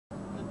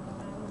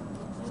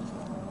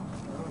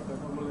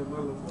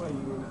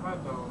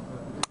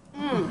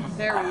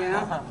There we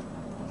go.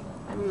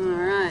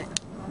 Alright.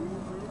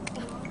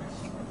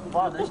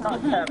 Wow, there's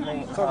not that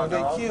many. So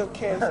they kill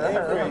cats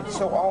every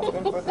so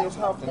often for this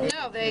often?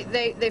 No,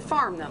 they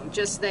farm them.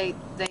 Just they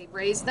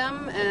raise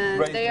them,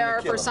 and they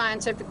are for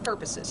scientific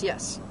purposes.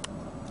 Yes.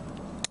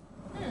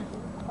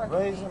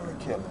 Raise them and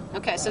kill them.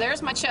 Okay, so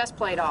there's my chest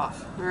plate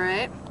off. All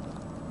right.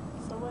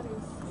 So what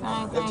is?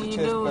 That's your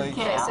chest plate.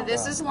 Okay, so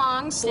this is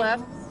lungs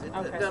left.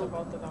 Okay, so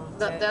both of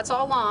them. That's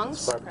all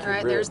lungs. All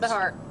right, there's the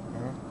heart.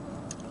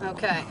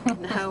 Okay.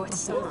 No,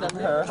 it's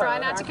not. Try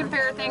not to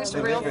compare things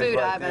to real food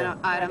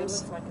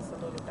items. Looks like it's a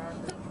little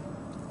darker.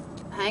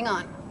 Hang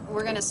on.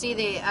 We're going to see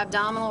the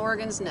abdominal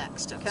organs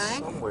next, okay?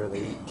 Somewhere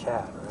they eat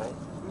cat, right?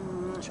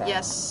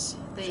 Yes,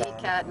 they eat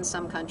cat in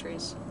some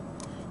countries.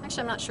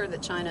 Actually, I'm not sure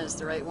that China is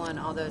the right one,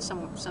 although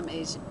some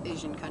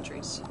Asian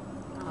countries.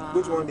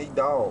 Which one eat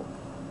dog?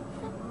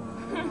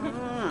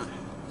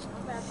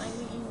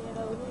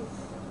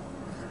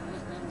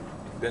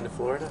 Been to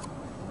Florida?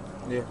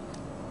 Yeah.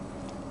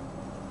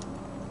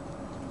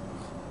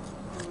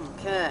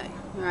 Okay.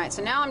 All right,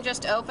 so now I'm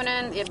just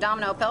opening the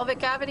abdominopelvic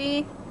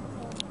cavity.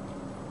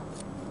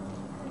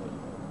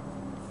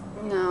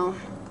 No.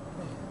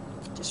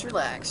 Just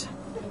relax.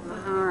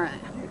 All right.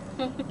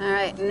 All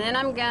right, and then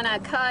I'm going to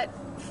cut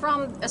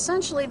from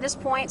essentially this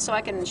point so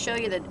I can show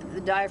you the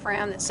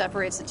diaphragm that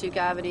separates the two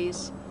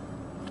cavities.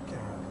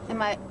 And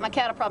my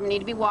cat will probably need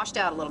to be washed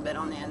out a little bit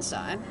on the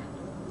inside.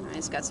 All right,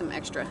 it's got some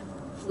extra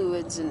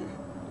fluids and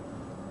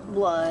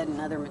blood and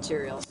other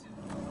materials.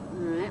 All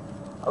right.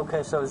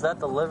 Okay, so is that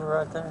the liver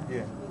right there?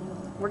 Yeah.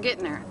 We're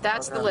getting there.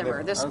 That's the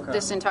liver,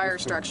 this entire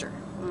structure.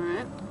 All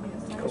right.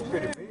 It's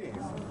pretty big.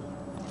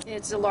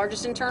 It's the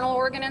largest internal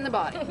organ in the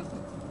body.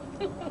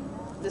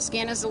 The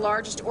skin is the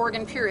largest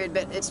organ, period,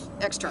 but it's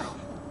external.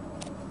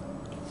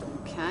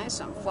 Okay,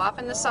 so I'm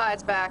flopping the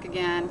sides back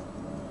again.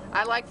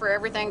 I like for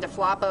everything to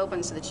flop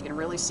open so that you can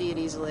really see it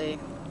easily.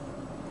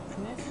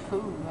 That's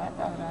cool. I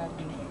thought I'd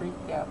be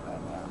freaked out by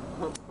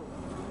now.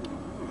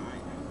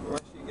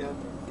 Once you got to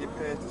get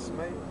past the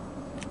smell,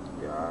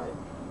 you're all right.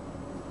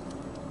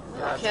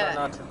 I try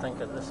not to think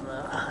of this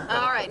now.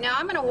 All right, now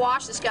I'm going to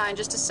wash this guy in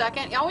just a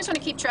second. You always want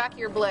to keep track of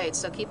your blades,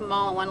 so keep them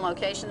all in one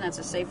location. That's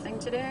a safe thing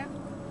to do. All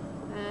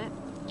right.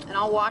 And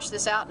I'll wash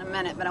this out in a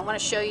minute, but I want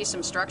to show you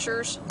some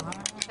structures.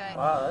 Okay.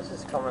 Wow, that's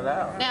just coming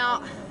out.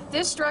 Now,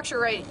 this structure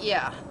right,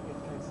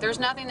 there's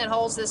nothing that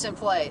holds this in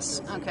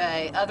place,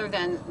 okay, other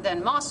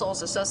than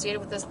muscles associated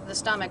with the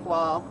stomach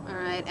wall, all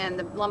right, and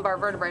the lumbar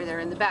vertebrae there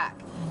in the back.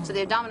 So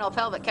the abdominal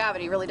pelvic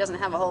cavity really doesn't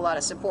have a whole lot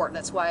of support.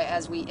 That's why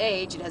as we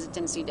age, it has a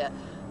tendency to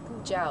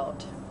pooch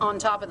out, on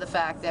top of the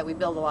fact that we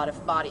build a lot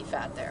of body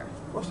fat there.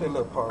 What's that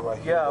little part right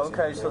here? Yeah,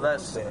 okay, so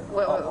that's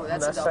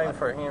that's same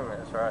for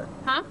humans, right?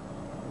 Huh?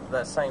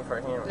 That's same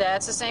for humans.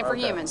 That's the same for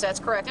humans, that's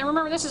correct. And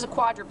remember, this is a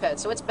quadruped,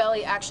 so its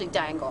belly actually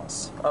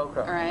dangles. Okay.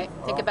 All right?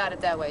 Think about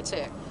it that way,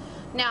 too.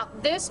 Now,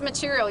 this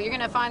material, you're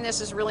going to find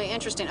this is really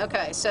interesting.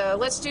 Okay, so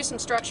let's do some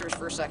structures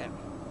for a second.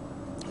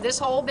 This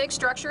whole big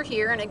structure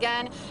here, and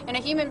again, in a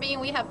human being,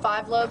 we have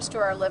 5 lobes to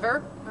our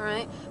liver, all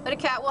right? But a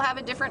cat will have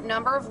a different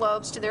number of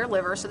lobes to their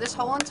liver, so this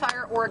whole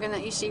entire organ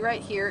that you see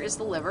right here is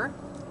the liver.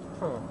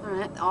 All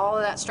right, all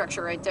of that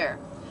structure right there.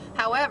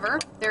 However,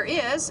 there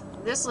is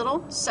this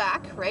little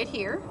sac right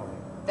here.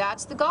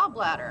 That's the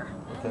gallbladder,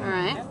 all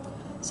right?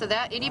 So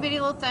that itty-bitty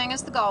little thing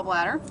is the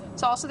gallbladder.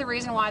 It's also the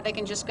reason why they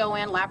can just go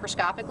in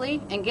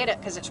laparoscopically and get it,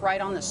 because it's right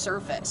on the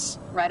surface,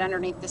 right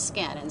underneath the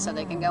skin. And so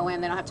they can go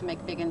in, they don't have to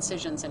make big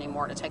incisions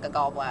anymore to take a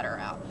gallbladder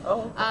out.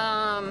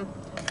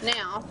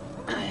 Now,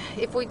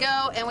 if we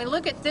go and we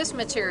look at this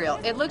material,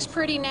 it looks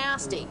pretty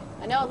nasty.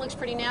 I know it looks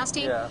pretty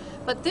nasty,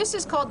 but this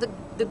is called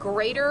the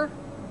greater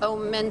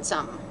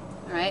omentum.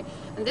 All right,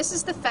 and this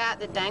is the fat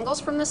that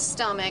dangles from the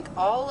stomach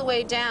all the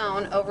way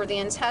down over the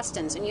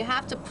intestines, and you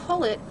have to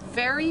pull it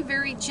very,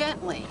 very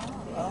gently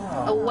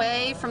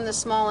away from the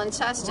small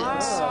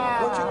intestines.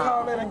 What you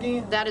call that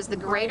again? That is the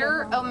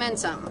greater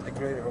omentum. The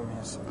greater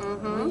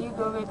omentum. Will you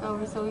go back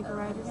over so we can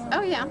write it down?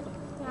 Oh yeah.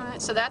 All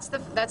right. So that's the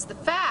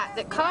fat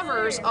that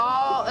covers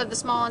all of the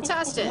small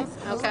intestine.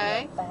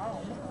 Okay.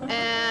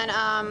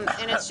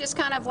 And it's just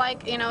kind of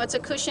like, you know, it's a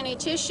cushiony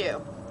tissue.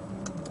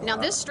 Now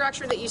this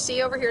structure that you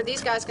see over here,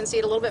 these guys can see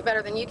it a little bit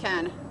better than you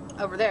can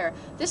over there.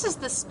 This is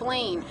the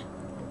spleen,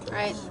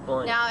 right?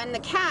 Spleen. Now in the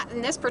cat,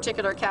 in this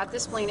particular cat, the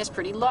spleen is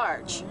pretty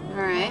large,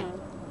 all right?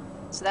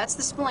 So that's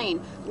the spleen.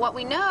 What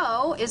we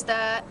know is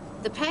that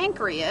the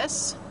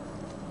pancreas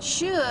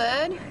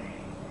should,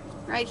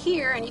 right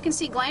here, and you can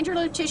see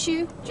glandular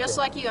tissue, just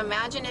like you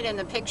imagine it in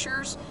the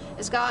pictures.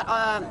 It's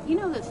got, you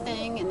know the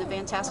thing in the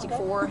Fantastic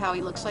Four, how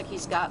he looks like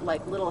he's got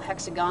like little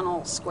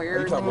hexagonal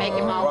squares that make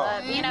him all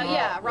up. You know,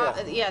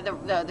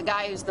 the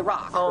guy who's the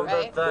Rock,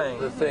 right?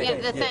 The thing. Yeah,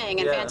 the thing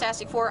in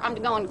Fantastic Four. I'm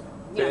going,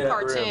 you know,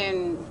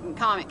 cartoon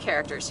comic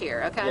characters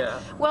here, okay?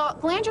 Yeah. Well,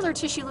 glandular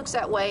tissue looks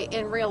that way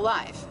in real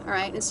life, all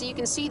right? And so you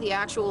can see the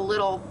actual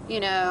little, you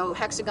know,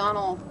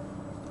 hexagonal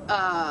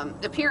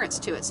appearance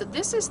to it. So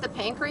this is the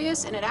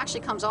pancreas, and it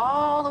actually comes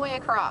all the way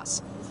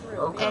across.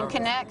 and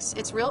connects.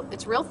 It's real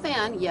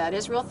thin. Yeah, it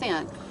is real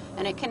thin,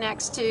 and it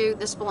connects to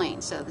the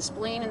spleen. So the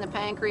spleen and the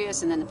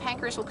pancreas, and then the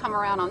pancreas will come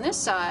around on this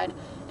side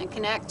and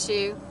connect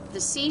to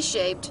the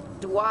C-shaped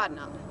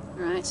duodenum.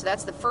 Right. So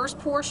that's the first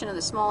portion of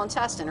the small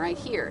intestine right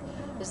here.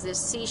 Is this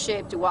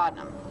C-shaped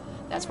duodenum.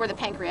 That's where the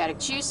pancreatic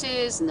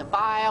juices and the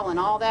bile and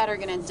all that are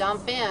going to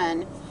dump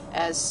in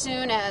as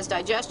soon as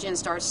digestion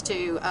starts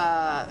to,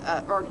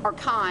 or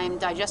chyme,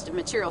 digestive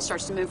material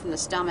starts to move from the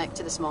stomach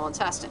to the small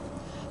intestine.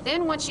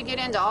 Then once you get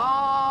into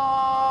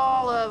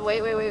all of,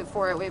 wait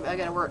for it, I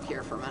got to work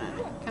here for a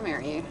minute. Come here,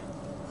 you.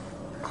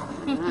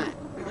 All right.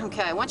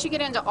 Okay, once you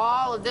get into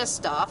all of this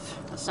stuff,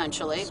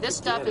 essentially, this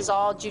stuff is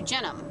all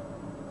jejunum,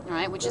 all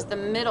right, which is the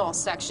middle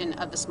section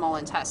of the small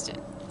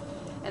intestine.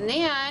 And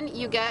then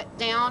you get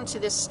down to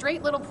this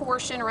straight little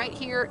portion right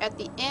here at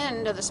the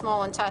end of the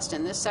small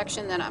intestine. This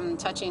section that I'm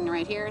touching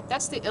right here,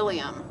 that's the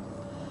ileum.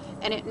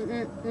 And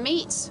it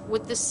meets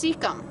with the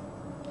cecum.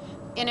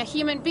 In a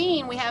human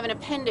being, we have an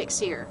appendix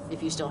here,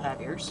 if you still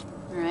have yours,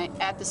 right,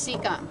 at the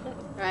cecum.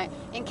 Right?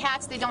 In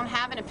cats, they don't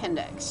have an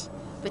appendix.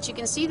 But you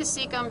can see the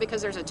cecum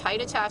because there's a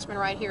tight attachment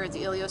right here at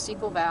the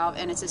ileocecal valve,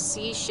 and it's a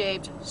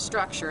C-shaped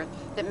structure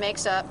that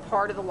makes up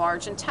part of the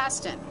large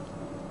intestine.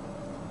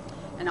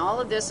 And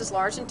all of this is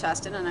large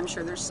intestine, and I'm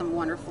sure there's some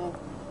wonderful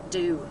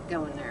dew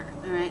going there.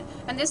 All right,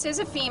 and this is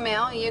a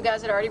female. You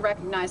guys had already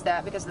recognized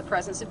that because of the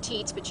presence of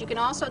teats, but you can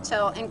also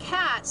tell in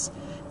cats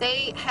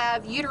they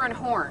have uterine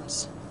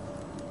horns.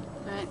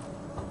 All right,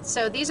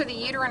 so these are the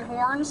uterine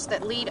horns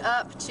that lead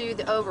up to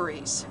the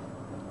ovaries.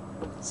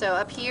 So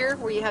up here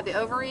where you have the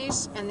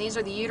ovaries, and these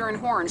are the uterine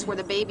horns where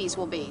the babies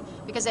will be,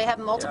 because they have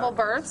multiple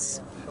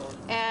births,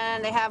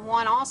 and they have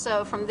one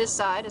also from this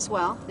side as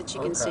well that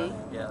you can see.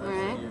 Yeah, all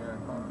right.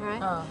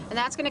 Right. And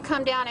that's going to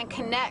come down and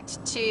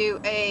connect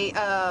to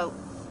a,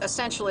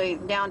 essentially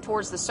down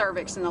towards the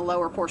cervix in the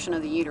lower portion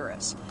of the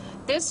uterus.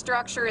 This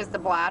structure is the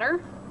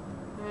bladder,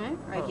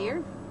 right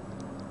here.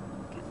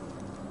 Okay.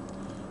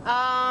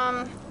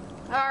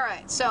 All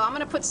right, so I'm going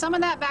to put some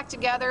of that back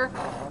together,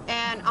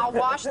 and I'll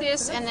wash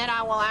this, and then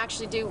I will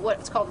actually do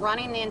what's called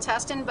running the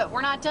intestine, but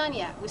we're not done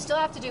yet. We still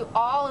have to do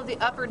all of the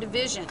upper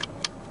division,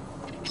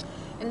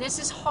 and this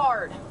is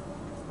hard.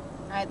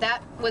 All right,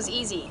 that was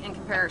easy in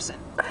comparison.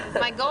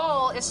 My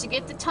goal is to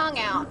get the tongue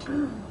out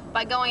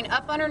by going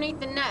up underneath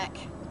the neck,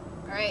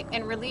 all right,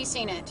 and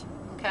releasing it,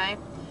 okay?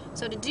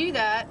 So to do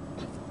that,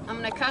 I'm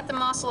going to cut the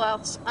muscle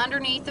out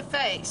underneath the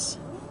face,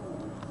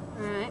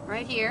 all right,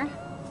 right here.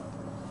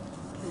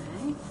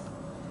 Okay.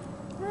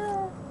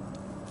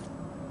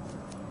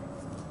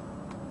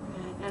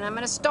 And I'm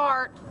going to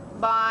start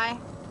by,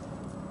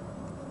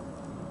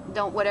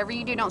 whatever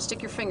you do, don't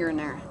stick your finger in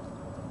there.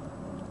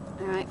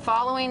 All right,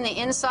 following the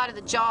inside of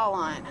the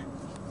jawline.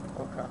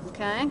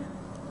 Okay.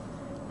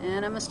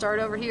 And I'm going to start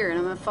over here, and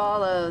I'm going to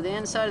follow the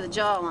inside of the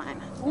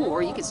jawline. Ooh,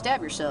 or you could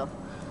stab yourself.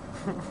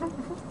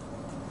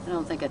 I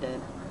don't think I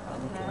did.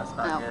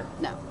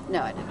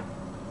 No, I didn't.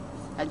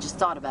 I just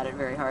thought about it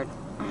very hard.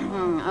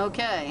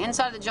 Okay,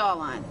 inside of the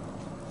jawline.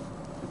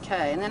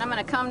 Okay, and then I'm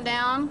going to come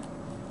down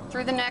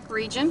through the neck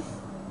region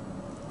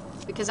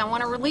because I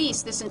want to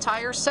release this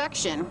entire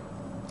section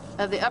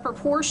of the upper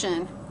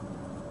portion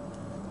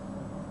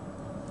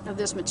of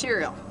this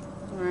material,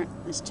 all right,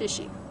 this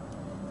tissue.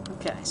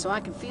 Okay, so I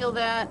can feel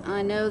that.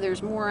 I know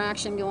there's more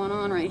action going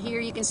on right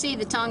here. You can see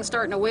the tongue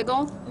starting to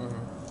wiggle.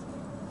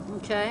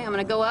 Okay, I'm going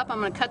to go up. I'm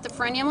going to cut the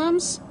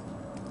frenulums,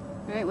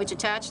 all right, which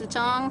attach the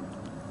tongue.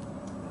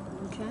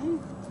 Okay.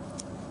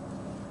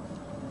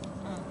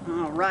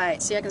 All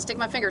right, see, I can stick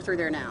my finger through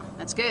there now.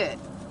 That's good.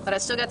 But I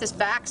still got this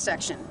back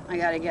section I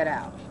got to get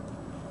out.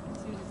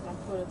 So you just gonna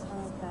put a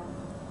tongue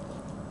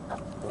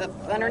down?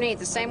 Up underneath,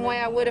 the same way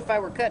I would if I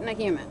were cutting a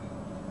human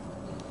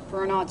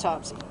for an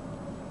autopsy.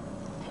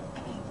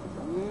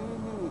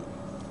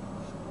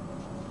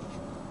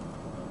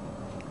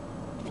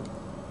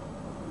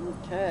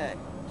 Okay.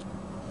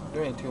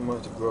 There ain't too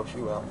much to gross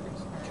you out.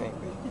 Can't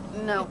be.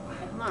 No,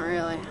 not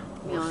really.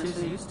 Well,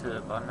 she's used to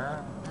it by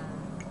now.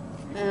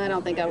 I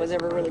don't think I was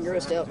ever really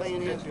grossed out by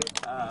any of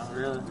it.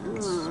 Really?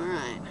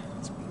 Alright.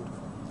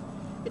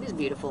 It is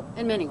beautiful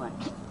in many ways.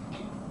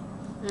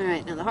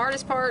 Alright, now the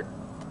hardest part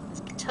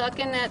is tuck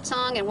in that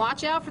tongue and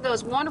watch out for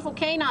those wonderful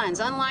canines.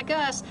 Unlike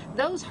us,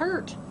 those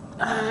hurt.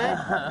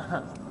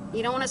 Alright?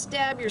 You don't want to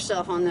stab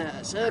yourself on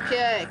those.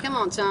 Okay, come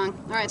on, tongue.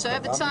 Alright, so I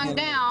have the tongue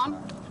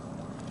down.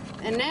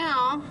 And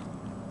now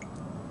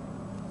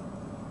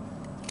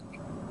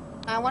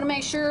I want to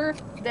make sure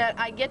that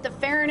I get the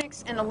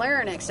pharynx and the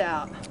larynx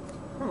out.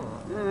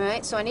 All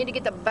right, so I need to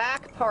get the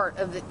back part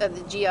of the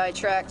GI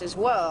tract as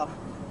well,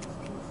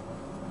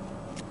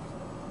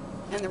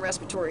 and the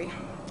respiratory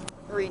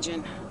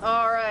region.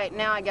 All right,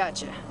 now I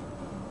got you.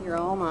 You're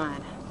all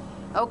mine.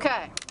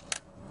 Okay.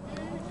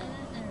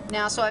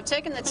 Now, so I've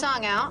taken the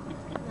tongue out,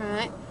 all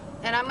right,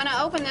 and I'm going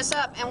to open this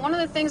up. And one of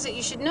the things that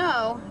you should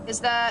know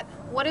is that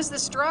what is the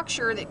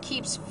structure that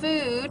keeps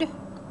food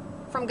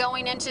from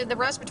going into the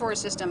respiratory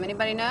system?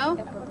 Anybody know?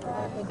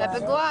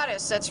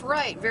 Epiglottis. That's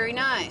right. Very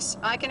nice.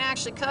 I can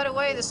actually cut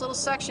away this little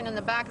section in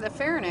the back of the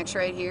pharynx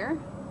right here.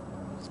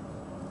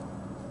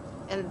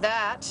 And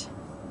that,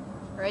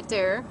 right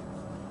there,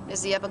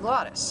 is the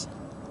epiglottis.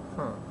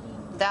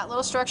 That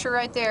little structure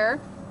right there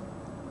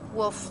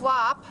will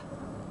flop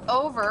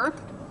over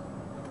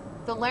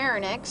the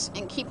larynx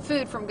and keep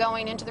food from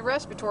going into the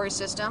respiratory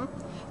system.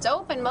 It's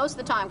open most of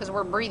the time because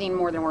we're breathing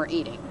more than we're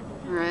eating,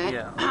 right?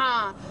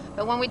 Yeah.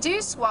 But when we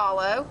do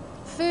swallow,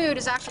 food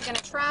is actually going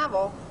to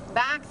travel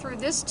back through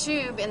this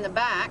tube in the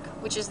back,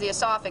 which is the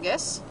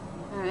esophagus,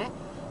 all right?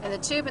 And the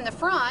tube in the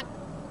front,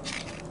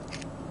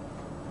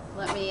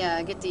 let me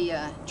get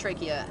the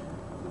trachea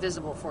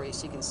visible for you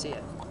so you can see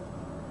it.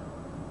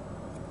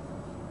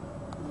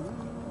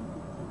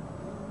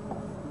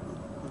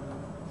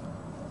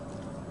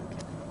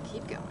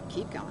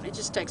 Keep going. It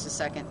just takes a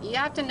second. You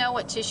have to know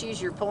what tissues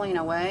you're pulling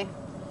away,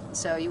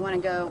 so you want to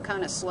go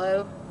kind of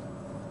slow.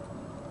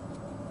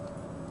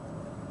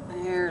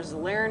 There's the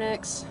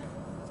larynx.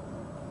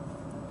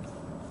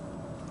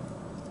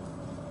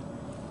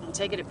 And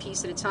take it a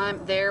piece at a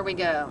time. There we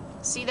go.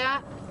 See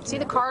that? See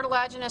the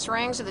cartilaginous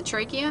rings of the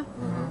trachea?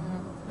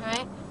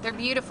 Right? They're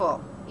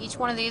beautiful. Each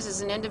one of these is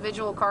an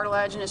individual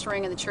cartilaginous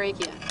ring of the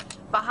trachea.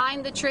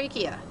 Behind the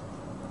trachea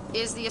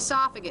is the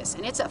esophagus,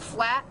 and it's a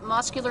flat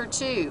muscular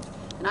tube.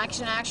 And I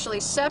can actually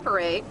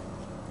separate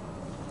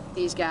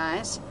these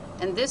guys,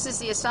 and this is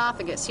the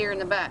esophagus here in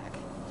the back.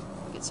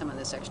 Get some of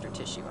this extra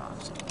tissue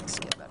off so you can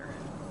see it better.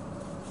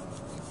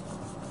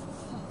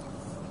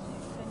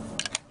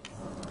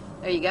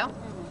 There you go.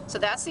 So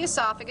that's the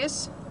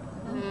esophagus.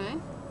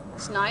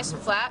 It's nice,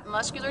 flat,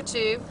 muscular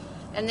tube.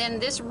 And then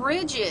this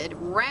rigid,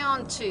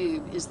 round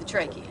tube is the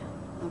trachea.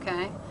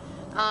 Okay?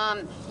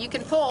 You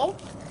can pull.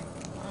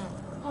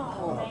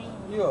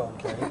 You're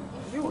okay.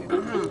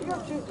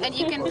 And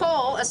you can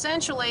pull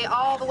essentially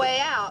all the way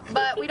out,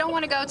 but we don't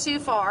want to go too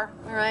far,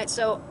 all right?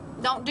 So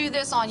don't do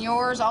this on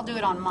yours, I'll do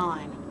it on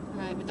mine,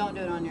 all right? But don't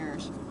do it on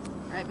yours,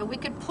 all right? But we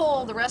could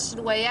pull the rest of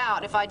the way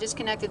out if I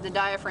disconnected the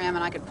diaphragm,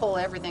 and I could pull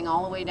everything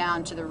all the way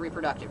down to the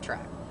reproductive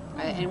tract,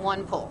 right? In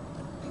one pull,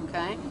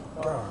 okay?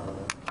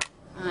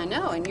 I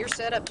know, and you're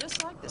set up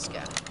just like this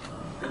guy.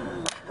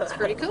 That's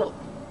pretty cool.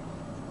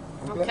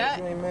 Okay.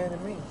 You ain't mad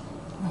at me.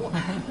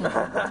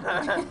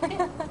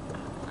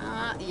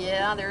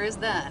 Yeah, there is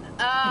that.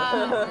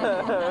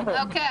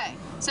 Okay,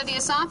 so the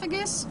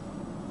esophagus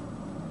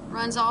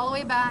runs all the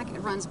way back. It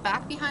runs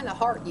back behind the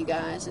heart, you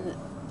guys. And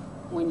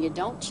when you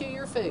don't chew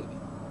your food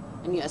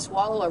and you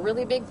swallow a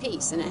really big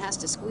piece and it has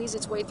to squeeze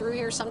its way through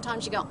here,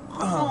 sometimes you go,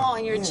 oh,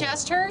 and your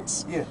chest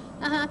hurts? Yeah.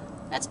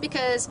 That's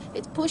because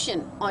it's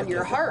pushing on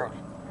your heart.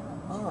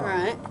 All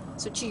right,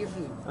 so chew your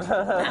food.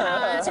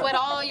 That's what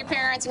all your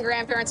parents and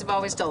grandparents have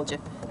always told you.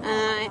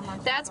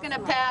 That's going to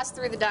pass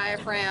through the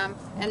diaphragm,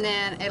 and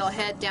then it'll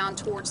head down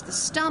towards the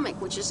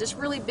stomach, which is this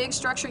really big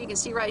structure you can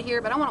see right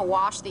here, but I want to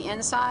wash the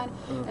inside,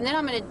 and then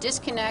I'm going to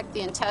disconnect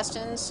the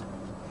intestines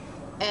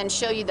and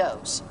show you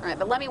those. All right,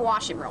 but let me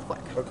wash him real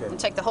quick. Okay. And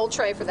take the whole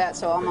tray for that,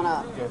 so I'm going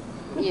to,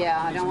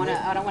 yeah, I don't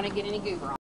want to get any goober on.